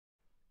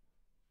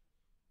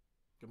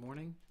Good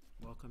morning.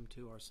 Welcome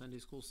to our Sunday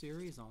School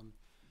series on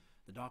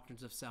the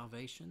Doctrines of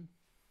Salvation.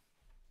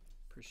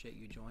 Appreciate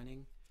you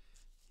joining.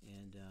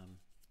 And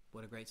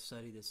what a great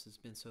study this has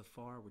been so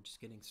far. We're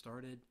just getting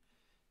started.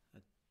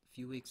 A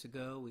few weeks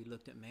ago, we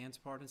looked at man's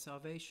part in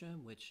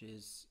salvation, which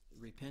is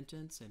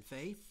repentance and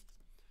faith.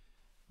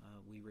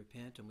 We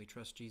repent and we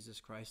trust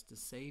Jesus Christ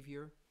as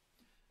Savior.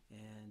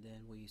 And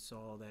then we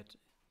saw that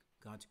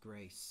God's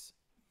grace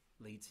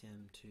leads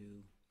him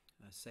to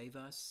save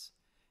us.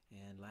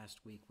 And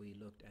last week we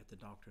looked at the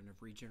doctrine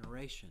of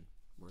regeneration,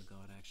 where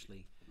God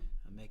actually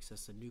makes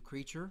us a new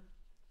creature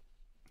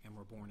and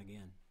we're born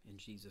again in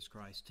Jesus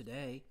Christ.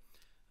 Today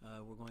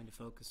we're going to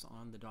focus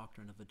on the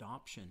doctrine of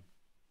adoption.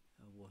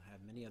 We'll have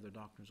many other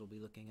doctrines we'll be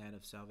looking at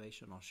of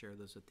salvation. I'll share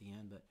those at the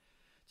end. But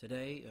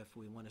today, if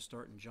we want to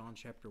start in John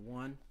chapter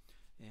 1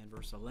 and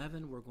verse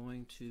 11, we're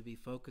going to be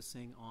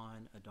focusing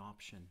on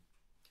adoption,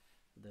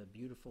 the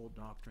beautiful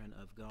doctrine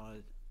of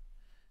God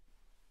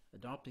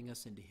adopting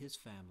us into his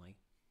family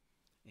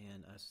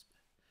and us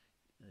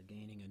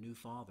gaining a new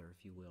father,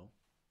 if you will.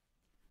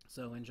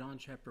 So in John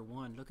chapter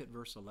 1, look at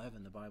verse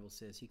 11. The Bible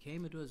says, "He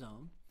came into his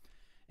own,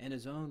 and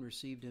his own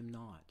received him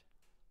not.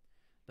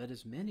 But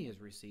as many as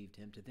received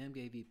him, to them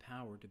gave he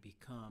power to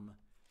become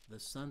the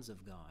sons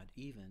of God,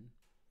 even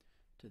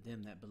to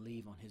them that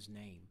believe on his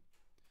name."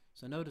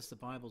 So notice the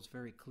Bible's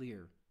very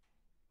clear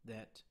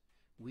that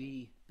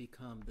we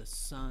become the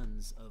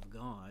sons of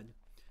God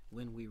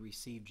when we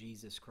receive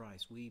Jesus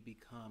Christ. We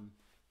become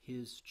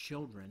his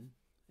children.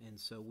 And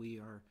so we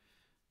are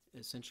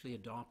essentially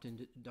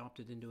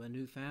adopted into a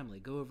new family.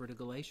 Go over to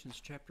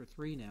Galatians chapter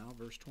 3 now,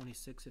 verse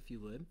 26 if you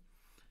would.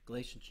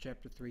 Galatians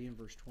chapter 3 and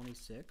verse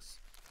 26.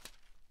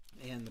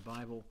 And the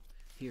Bible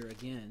here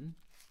again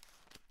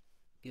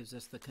gives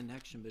us the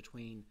connection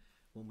between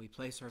when we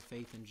place our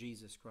faith in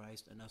Jesus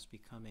Christ and us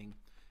becoming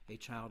a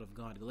child of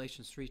God.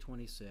 Galatians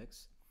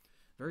 3:26.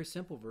 Very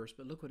simple verse,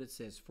 but look what it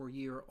says. "For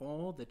ye are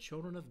all the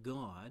children of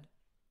God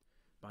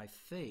by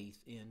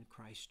faith in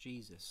Christ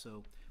Jesus."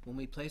 So when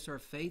we place our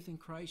faith in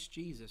Christ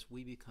Jesus,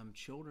 we become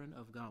children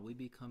of God. We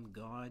become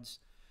God's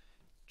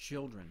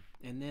children.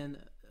 And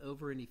then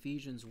over in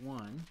Ephesians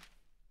 1,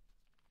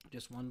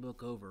 just one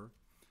book over,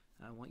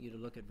 I want you to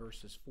look at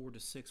verses 4 to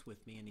 6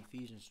 with me in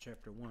Ephesians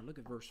chapter 1. Look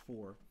at verse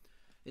 4.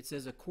 It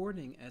says,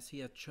 "According as he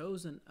hath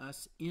chosen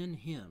us in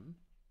him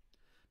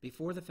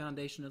before the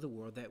foundation of the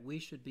world, that we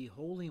should be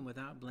holy and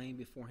without blame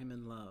before him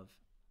in love,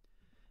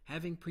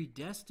 having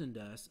predestined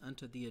us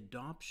unto the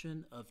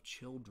adoption of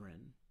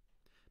children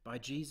by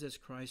Jesus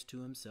Christ to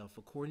himself,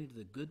 according to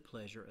the good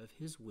pleasure of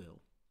his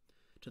will,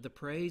 to the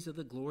praise of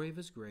the glory of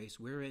his grace,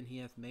 wherein he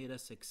hath made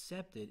us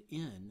accepted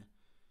in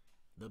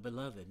the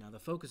beloved." Now the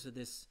focus of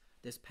this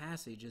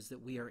passage is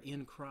that we are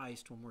in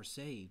Christ when we're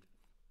saved.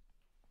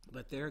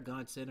 But there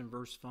God said in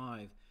verse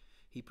 5,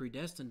 he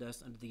predestined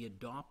us unto the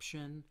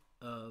adoption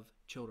of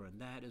children.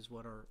 That is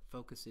what our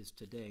focus is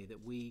today,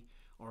 that we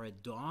are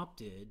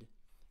adopted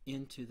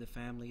into the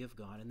family of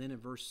God. And then in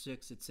verse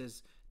 6 it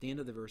says, at the end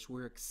of the verse,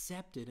 we're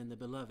accepted in the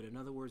beloved. In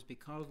other words,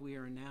 because we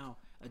are now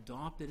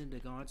adopted into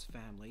God's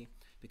family,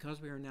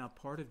 because we are now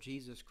part of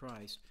Jesus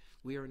Christ,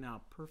 we are now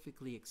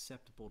perfectly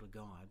acceptable to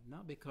God.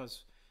 Not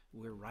because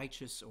we're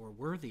righteous or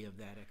worthy of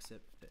that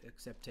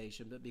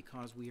acceptation, but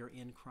because we are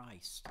in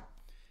Christ.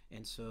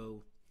 And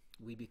so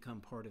we become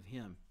part of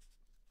him.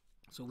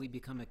 So we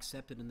become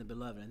accepted in the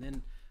beloved. And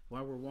then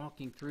while we're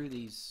walking through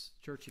these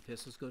church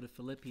epistles, go to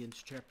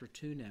Philippians chapter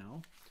 2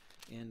 now,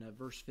 and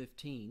verse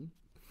 15.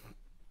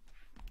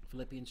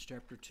 Philippians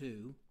chapter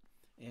 2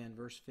 and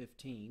verse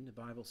 15. The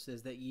Bible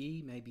says, "That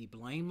ye may be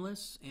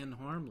blameless and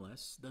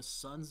harmless, the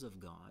sons of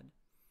God,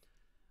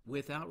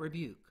 without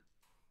rebuke,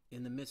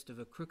 in the midst of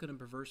a crooked and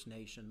perverse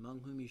nation,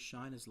 among whom ye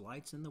shine as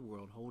lights in the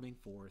world, holding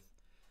forth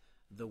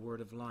the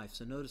word of life."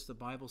 So notice the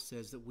Bible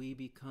says that we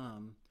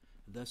become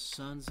the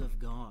sons of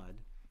God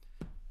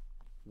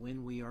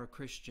when we are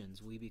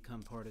Christians. We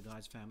become part of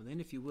God's family. Then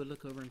if you would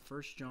look over in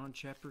 1 John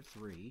chapter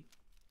 3,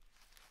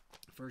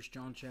 1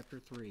 John chapter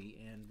 3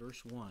 and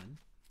verse 1,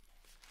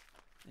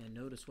 and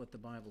notice what the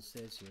Bible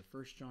says here.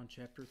 1 John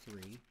chapter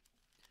 3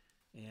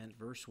 and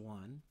verse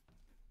 1.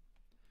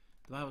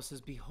 The Bible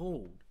says,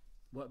 "Behold,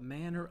 what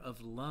manner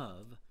of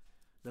love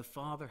the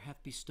Father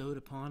hath bestowed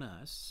upon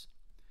us,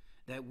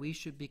 that we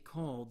should be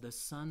called the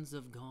sons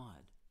of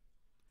God.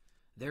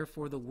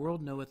 Therefore the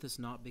world knoweth us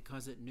not,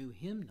 because it knew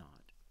him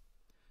not.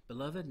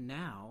 Beloved,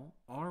 now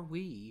are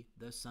we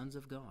the sons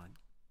of God.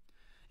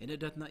 And it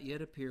doth not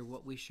yet appear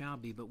what we shall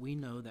be, but we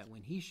know that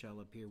when he shall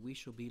appear, we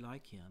shall be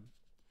like him,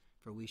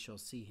 for we shall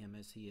see him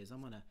as he is."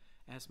 I'm going to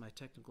ask my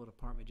technical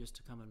department just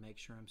to come and make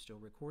sure I'm still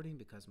recording,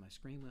 because my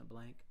screen went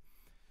blank.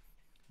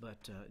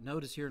 But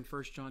notice here in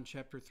 1 John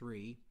chapter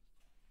 3,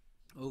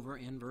 over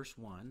in verse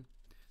 1,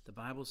 the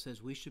Bible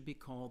says we should be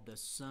called the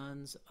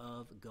sons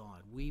of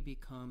God. We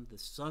become the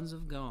sons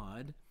of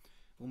God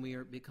when we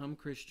become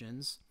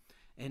Christians.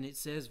 And it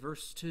says,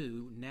 verse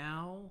 2,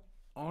 "Now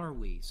are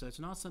we." So it's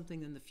not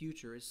something in the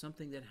future. It's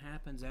something that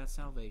happens at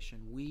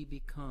salvation. We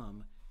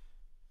become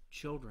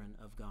children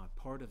of God,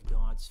 part of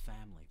God's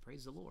family.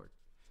 Praise the Lord.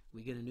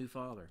 We get a new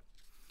father.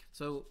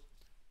 So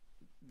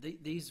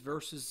these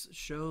verses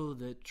show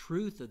the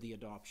truth of the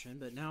adoption,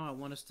 but now I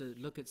want us to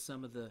look at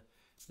some of the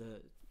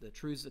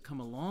truths that come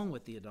along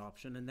with the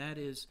adoption, and that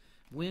is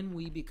when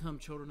we become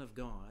children of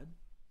God,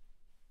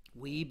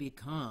 we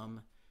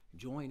become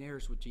joint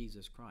heirs with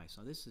Jesus Christ.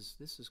 Now this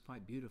is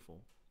quite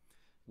beautiful.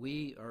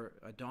 We are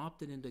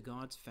adopted into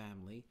God's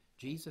family.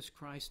 Jesus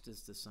Christ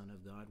is the Son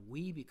of God.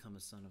 We become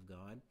a son of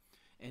God.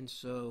 And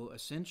so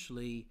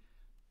essentially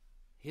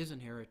his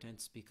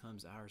inheritance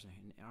becomes ours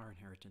and our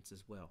inheritance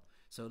as well.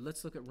 So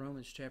let's look at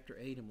Romans chapter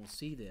 8 and we'll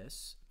see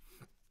this.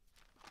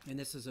 And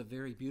this is a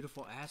very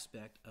beautiful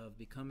aspect of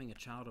becoming a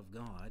child of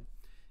God,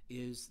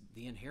 is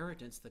the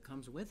inheritance that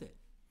comes with it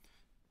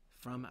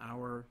from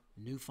our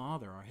new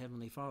Father, our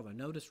Heavenly Father.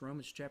 Notice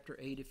Romans chapter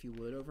 8, if you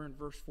would, over in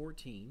verse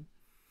 14,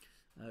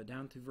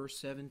 down through verse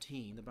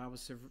 17. The Bible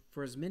says,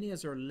 "For as many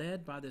as are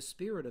led by the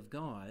Spirit of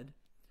God,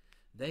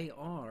 they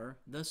are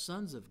the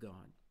sons of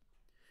God.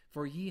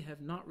 For ye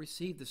have not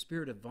received the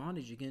spirit of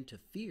bondage again to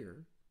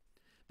fear,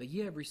 but ye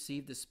have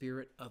received the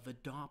spirit of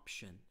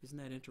adoption." Isn't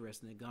that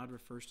interesting that God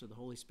refers to the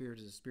Holy Spirit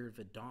as a spirit of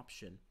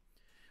adoption,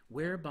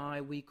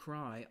 whereby we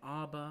cry,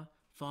 "Abba,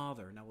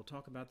 Father." Now we'll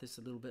talk about this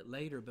a little bit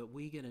later, but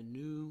we get a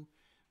new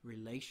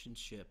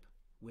relationship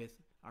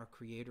with our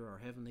Creator, our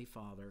Heavenly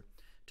Father,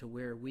 to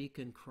where we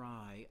can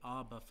cry,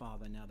 "Abba,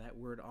 Father." Now that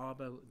word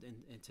Abba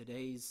in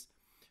today's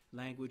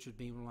language would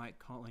be like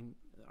calling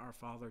our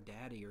Father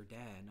Daddy or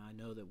Dad. And I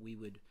know that we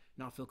would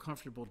not feel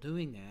comfortable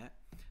doing that,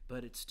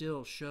 but it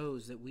still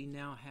shows that we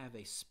now have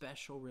a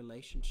special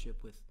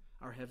relationship with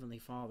our Heavenly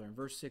Father. In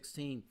verse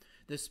 16,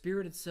 "The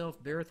Spirit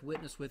itself beareth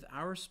witness with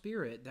our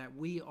spirit that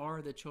we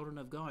are the children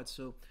of God."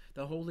 So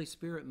the Holy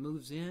Spirit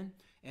moves in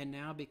and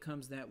now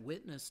becomes that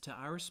witness to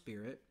our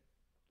spirit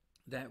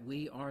that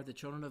we are the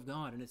children of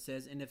God. And it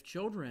says, "And if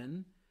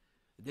children,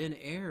 then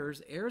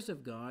heirs, heirs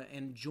of God,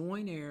 and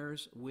joint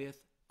heirs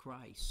with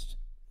Christ,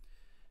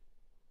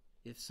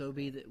 if so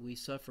be that we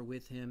suffer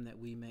with him, that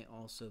we may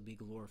also be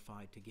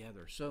glorified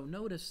together." So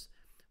notice,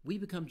 we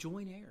become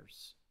joint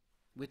heirs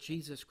with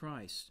Jesus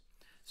Christ.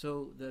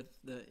 So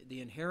the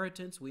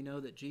inheritance, we know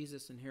that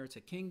Jesus inherits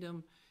a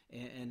kingdom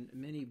and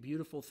many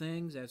beautiful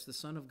things as the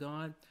Son of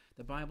God.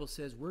 The Bible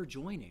says we're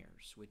joint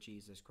heirs with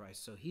Jesus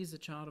Christ. So he's a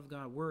child of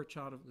God, we're a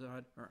child of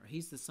God, or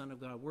he's the Son of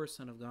God, we're a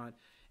son of God,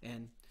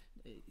 and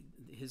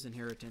his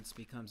inheritance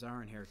becomes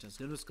our inheritance.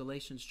 Notice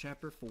Galatians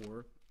chapter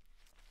 4.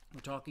 We're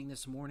talking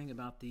this morning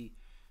about the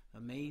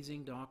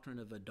amazing doctrine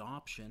of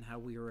adoption, how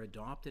we are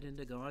adopted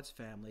into God's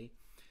family,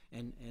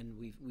 and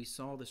we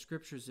saw the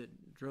scriptures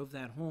that drove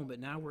that home. But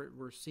now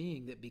we're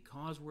seeing that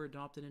because we're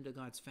adopted into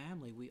God's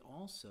family, we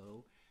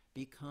also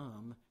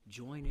become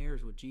joint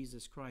heirs with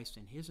Jesus Christ,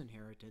 and his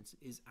inheritance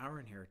is our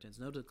inheritance.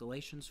 Notice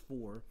Galatians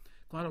 4,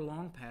 quite a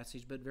long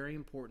passage, but very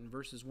important,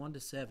 verses 1 to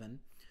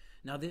 7.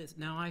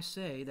 Now I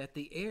say that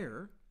the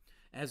heir,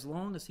 as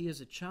long as he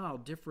is a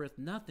child, differeth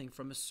nothing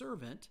from a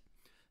servant,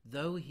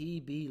 though he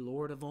be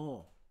Lord of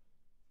all,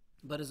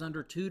 but is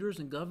under tutors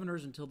and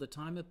governors until the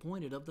time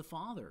appointed of the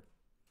Father.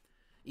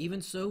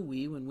 Even so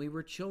we, when we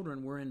were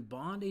children, were in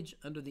bondage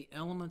under the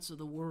elements of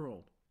the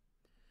world.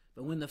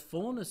 But when the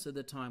fullness of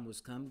the time was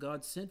come,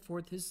 God sent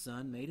forth his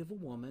Son, made of a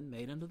woman,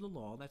 made under the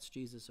law," that's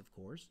Jesus, of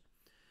course,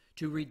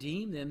 "to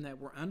redeem them that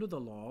were under the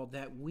law,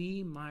 that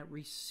we might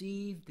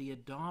receive the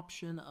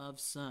adoption of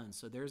sons."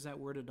 So there's that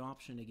word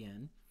adoption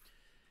again.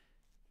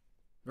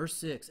 Verse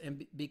 6,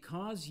 "And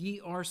because ye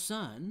are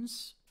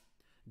sons,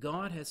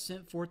 God has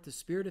sent forth the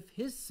Spirit of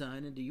his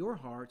Son into your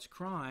hearts,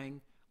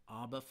 crying,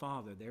 Abba,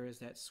 Father." There is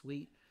that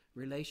sweet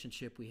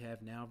relationship we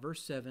have now.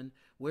 Verse 7,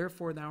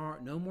 "Wherefore thou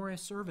art no more a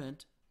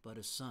servant, but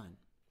a son.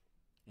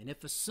 And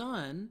if a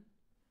son,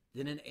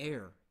 then an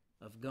heir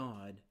of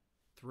God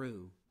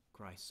through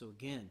Christ." So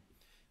again,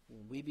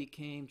 when we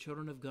became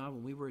children of God,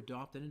 when we were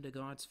adopted into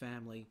God's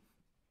family,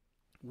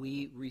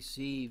 we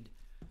received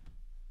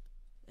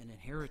an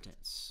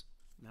inheritance.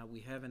 Now,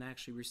 we haven't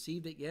actually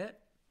received it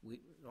yet,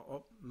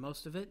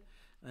 most of it,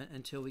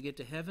 until we get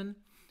to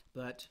heaven,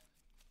 but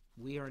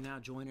we are now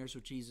joint heirs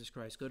with Jesus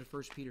Christ. Go to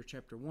 1 Peter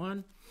chapter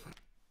 1,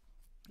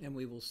 and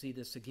we will see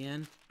this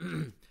again.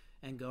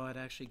 And God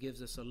actually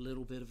gives us a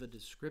little bit of a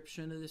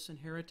description of this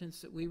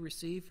inheritance that we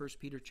receive. 1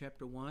 Peter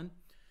chapter 1,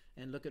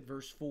 and look at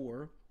verse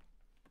 4.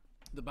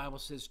 The Bible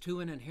says,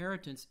 "To an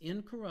inheritance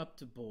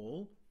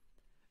incorruptible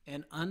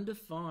and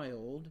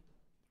undefiled,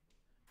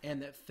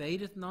 and that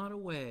fadeth not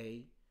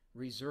away,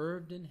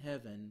 reserved in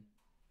heaven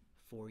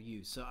for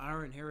you." So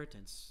our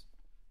inheritance,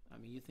 I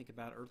mean, you think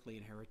about earthly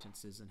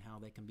inheritances and how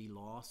they can be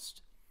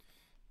lost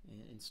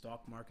in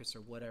stock markets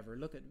or whatever.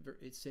 Look at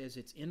it, says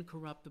it's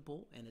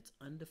incorruptible and it's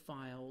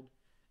undefiled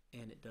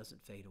and it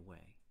doesn't fade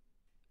away.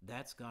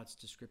 That's God's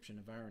description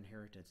of our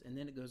inheritance. And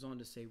then it goes on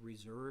to say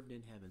reserved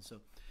in heaven.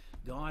 So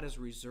God has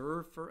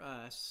reserved for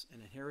us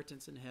an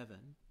inheritance in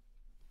heaven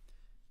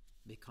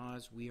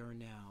because we are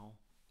now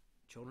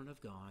children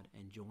of God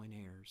and joint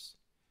heirs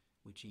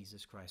with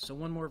Jesus Christ. So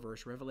one more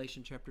verse,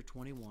 Revelation chapter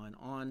 21,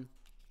 on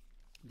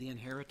the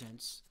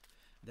inheritance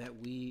that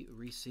we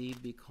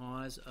receive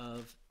because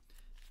of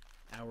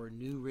our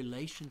new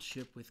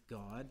relationship with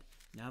God,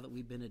 now that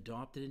we've been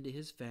adopted into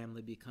his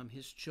family, become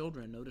his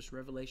children. Notice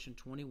Revelation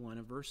 21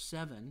 and verse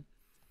 7.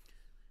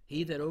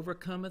 He that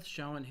overcometh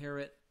shall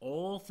inherit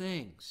all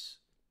things,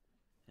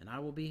 and I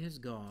will be his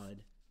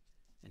God,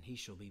 and he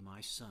shall be my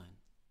son.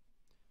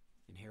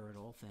 Inherit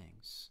all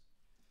things.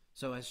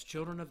 So as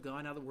children of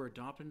God, now that we're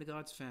adopted into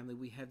God's family,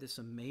 we have this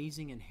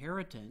amazing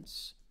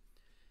inheritance,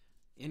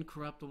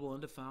 incorruptible,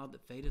 undefiled,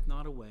 that fadeth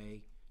not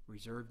away,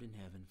 reserved in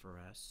heaven for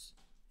us.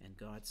 And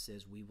God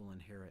says we will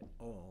inherit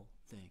all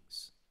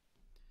things.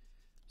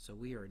 So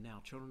we are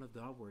now children of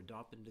God. We're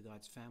adopted into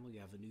God's family. We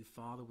have a new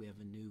Father. We have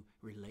a new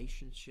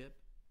relationship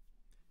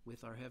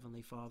with our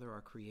Heavenly Father,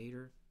 our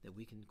Creator, that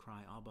we can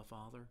cry, Abba,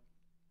 Father.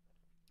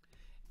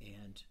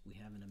 And we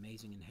have an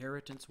amazing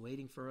inheritance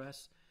waiting for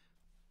us.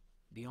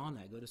 Beyond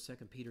that, go to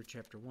 2 Peter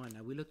chapter 1.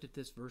 Now, we looked at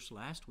this verse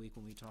last week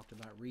when we talked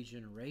about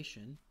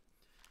regeneration.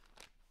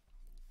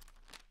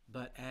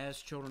 But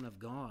as children of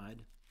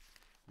God,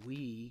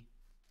 we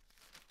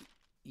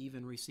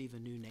even receive a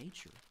new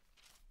nature.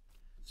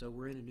 So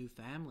we're in a new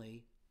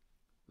family.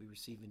 We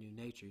receive a new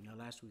nature. You know,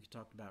 last week we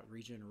talked about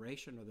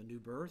regeneration or the new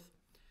birth.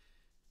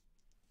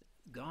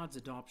 God's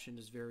adoption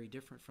is very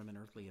different from an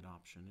earthly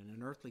adoption. In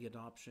an earthly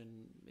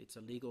adoption, it's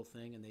a legal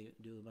thing, and they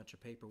do a bunch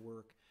of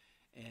paperwork,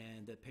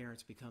 and the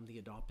parents become the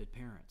adopted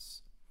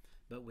parents.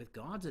 But with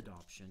God's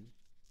adoption,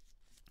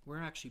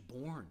 we're actually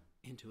born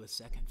into a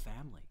second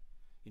family.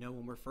 You know,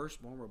 when we're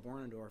first born, we're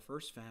born into our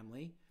first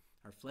family,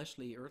 our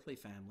fleshly, earthly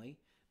family.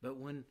 But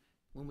when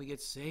we get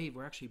saved,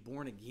 we're actually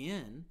born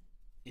again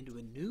into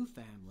a new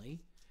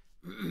family,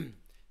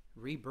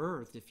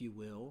 rebirthed, if you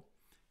will,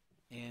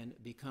 and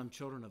become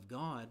children of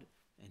God,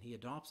 and he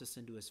adopts us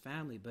into his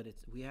family, but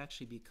we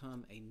actually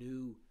become a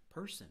new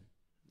person,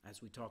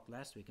 as we talked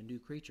last week, a new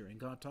creature. And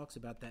God talks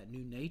about that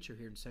new nature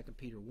here in 2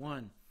 Peter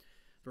 1,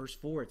 verse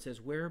 4. It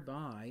says,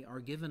 whereby are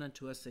given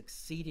unto us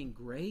exceeding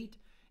great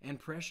and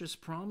precious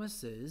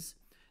promises,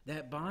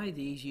 that by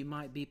these you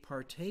might be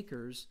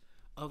partakers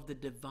of the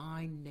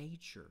divine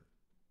nature,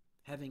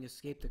 having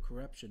escaped the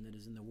corruption that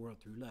is in the world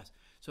through lust.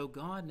 So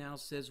God now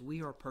says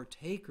we are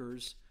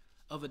partakers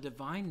of a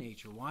divine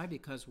nature. Why?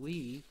 Because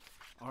we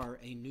are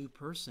a new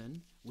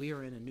person. We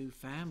are in a new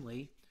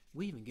family.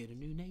 We even get a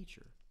new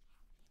nature.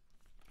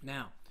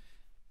 Now,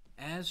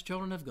 as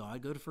children of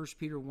God, go to 1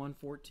 Peter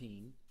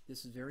 1:14.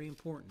 This is very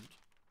important.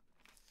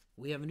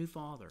 We have a new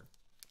Father.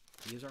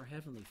 He is our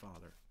Heavenly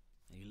Father,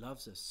 and he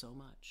loves us so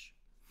much.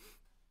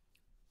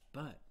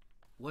 But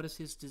what is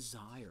his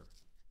desire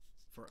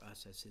for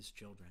us as his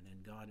children?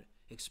 And God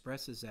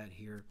expresses that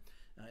here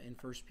in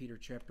 1 Peter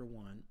chapter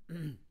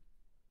 1.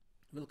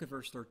 Look at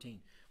verse 13.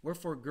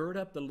 Wherefore gird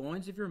up the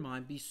loins of your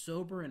mind, be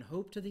sober, and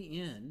hope to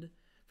the end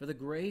for the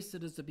grace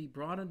that is to be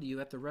brought unto you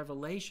at the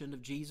revelation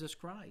of Jesus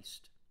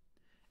Christ.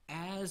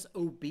 As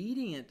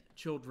obedient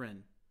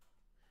children,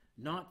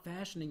 not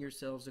fashioning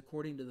yourselves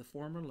according to the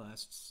former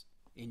lusts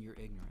in your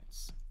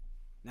ignorance.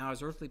 Now,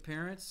 as earthly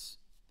parents,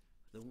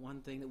 the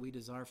one thing that we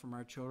desire from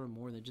our children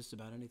more than just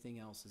about anything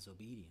else is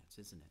obedience,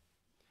 isn't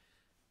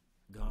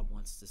it? God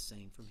wants the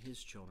same from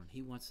his children.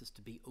 He wants us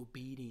to be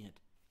obedient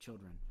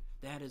children.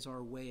 That is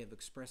our way of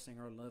expressing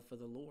our love for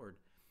the Lord.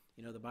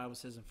 You know, the Bible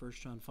says in 1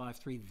 John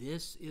 5:3,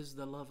 this is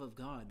the love of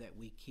God, that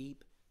we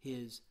keep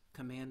his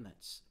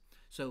commandments.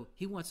 So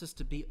he wants us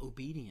to be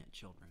obedient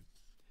children.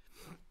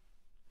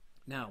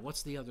 Now,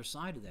 what's the other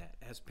side of that?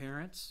 As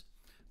parents,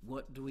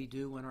 what do we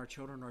do when our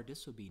children are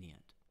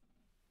disobedient?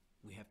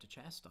 We have to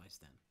chastise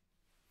them.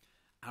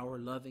 Our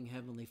loving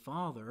Heavenly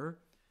Father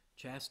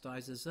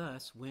chastises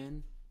us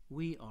when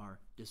we are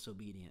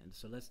disobedient.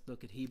 So let's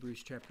look at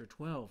Hebrews chapter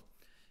 12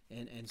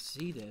 and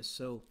see this.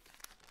 So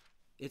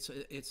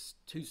it's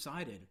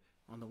two-sided.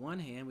 On the one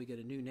hand, we get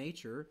a new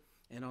nature,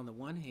 and on the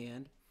one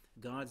hand,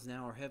 God's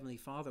now our Heavenly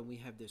Father, and we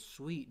have this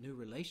sweet new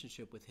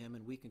relationship with him,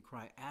 and we can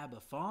cry, Abba,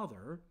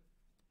 Father.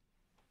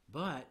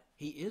 But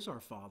he is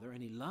our Father,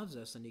 and he loves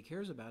us, and he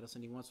cares about us,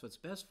 and he wants what's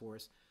best for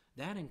us.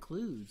 That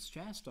includes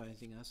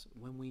chastising us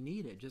when we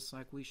need it, just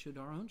like we should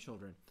our own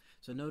children.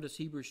 So notice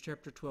Hebrews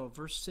chapter 12,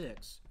 verse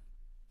 6.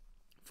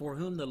 For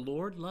whom the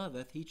Lord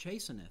loveth, he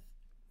chasteneth,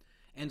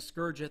 and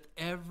scourgeth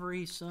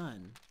every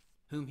son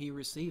whom he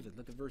receiveth.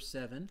 Look at verse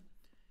 7.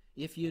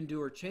 If you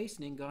endure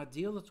chastening, God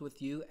dealeth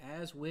with you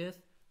as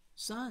with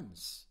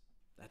sons.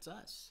 That's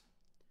us.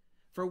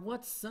 For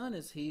what son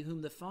is he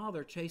whom the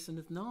Father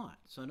chasteneth not?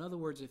 So in other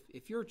words,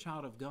 if you're a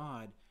child of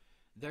God,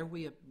 there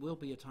will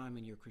be a time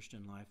in your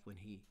Christian life when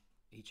he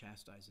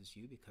chastises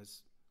you,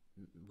 because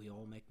we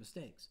all make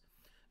mistakes.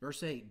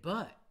 Verse 8,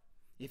 but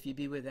if you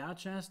be without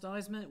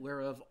chastisement,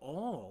 whereof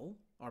all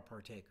are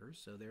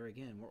partakers, so there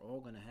again, we're all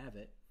going to have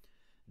it,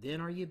 then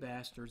are ye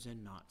bastards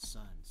and not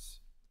sons.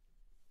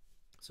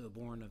 So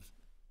born of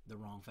the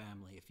wrong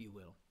family, if you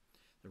will,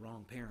 the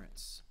wrong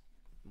parents.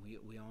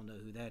 We all know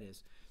who that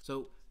is.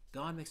 So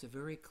God makes it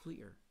very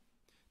clear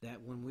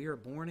that when we are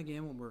born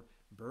again, when we're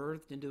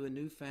birthed into a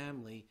new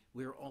family,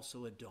 we are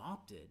also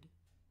adopted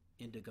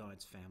into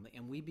God's family,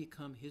 and we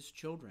become his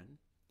children.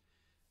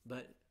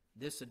 But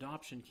this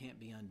adoption can't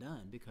be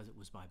undone because it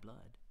was by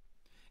blood.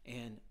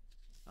 And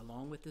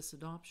along with this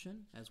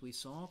adoption, as we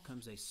saw,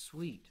 comes a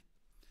sweet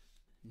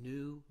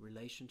new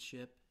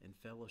relationship and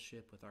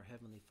fellowship with our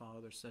Heavenly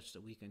Father, such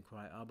that we can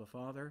cry, Abba,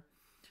 Father.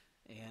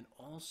 And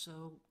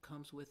also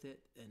comes with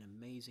it an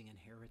amazing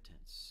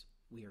inheritance.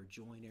 We are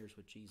joint heirs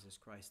with Jesus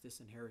Christ.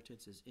 This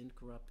inheritance is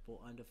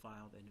incorruptible,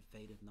 undefiled, and it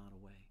fadeth not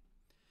away.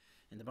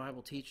 And the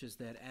Bible teaches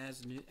that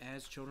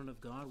as children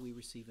of God, we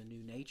receive a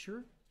new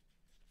nature.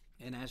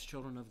 And as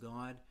children of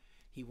God,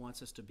 He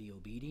wants us to be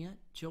obedient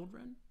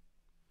children.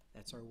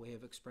 That's our way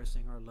of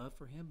expressing our love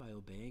for Him, by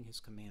obeying His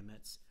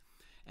commandments.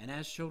 And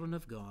as children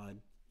of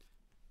God,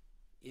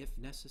 if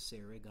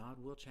necessary,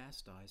 God will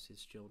chastise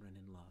His children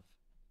in love,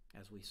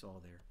 as we saw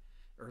there.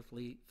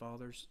 Earthly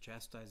fathers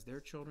chastise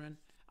their children.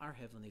 Our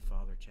Heavenly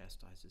Father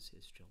chastises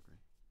His children.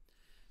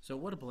 So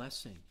what a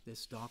blessing,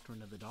 this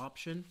doctrine of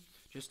adoption.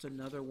 Just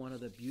another one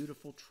of the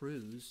beautiful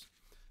truths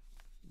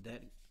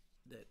that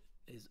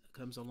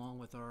comes along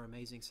with our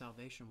amazing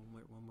salvation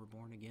when we're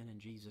born again in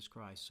Jesus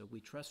Christ. So we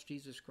trust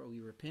Jesus Christ,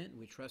 we repent, and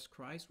we trust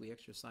Christ, we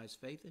exercise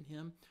faith in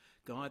Him.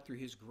 God, through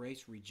His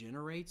grace,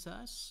 regenerates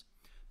us,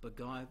 but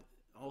God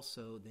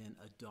also then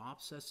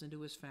adopts us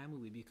into His family.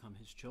 We become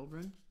His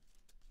children,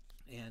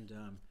 and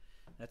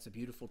that's a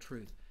beautiful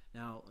truth.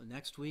 Now,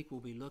 next week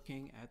we'll be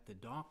looking at the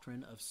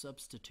doctrine of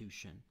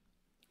substitution,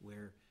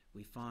 where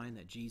we find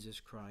that Jesus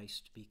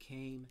Christ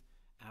became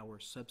our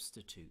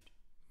substitute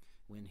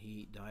when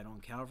He died on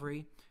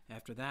Calvary.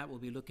 After that, we'll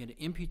be looking at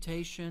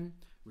imputation,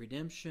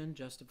 redemption,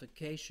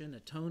 justification,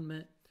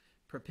 atonement,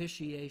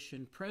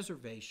 propitiation,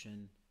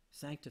 preservation,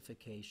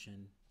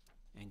 sanctification,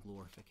 and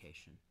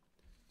glorification.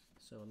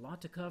 So a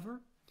lot to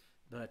cover,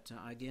 but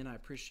again, I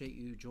appreciate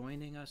you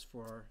joining us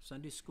for our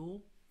Sunday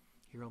school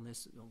here on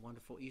this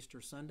wonderful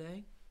Easter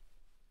Sunday,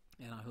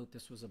 and I hope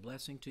this was a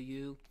blessing to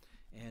you,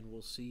 and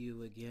we'll see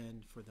you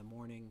again for the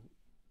morning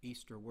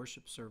Easter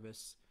worship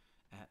service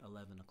at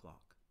 11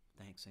 o'clock.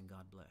 Thanks, and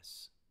God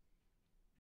bless.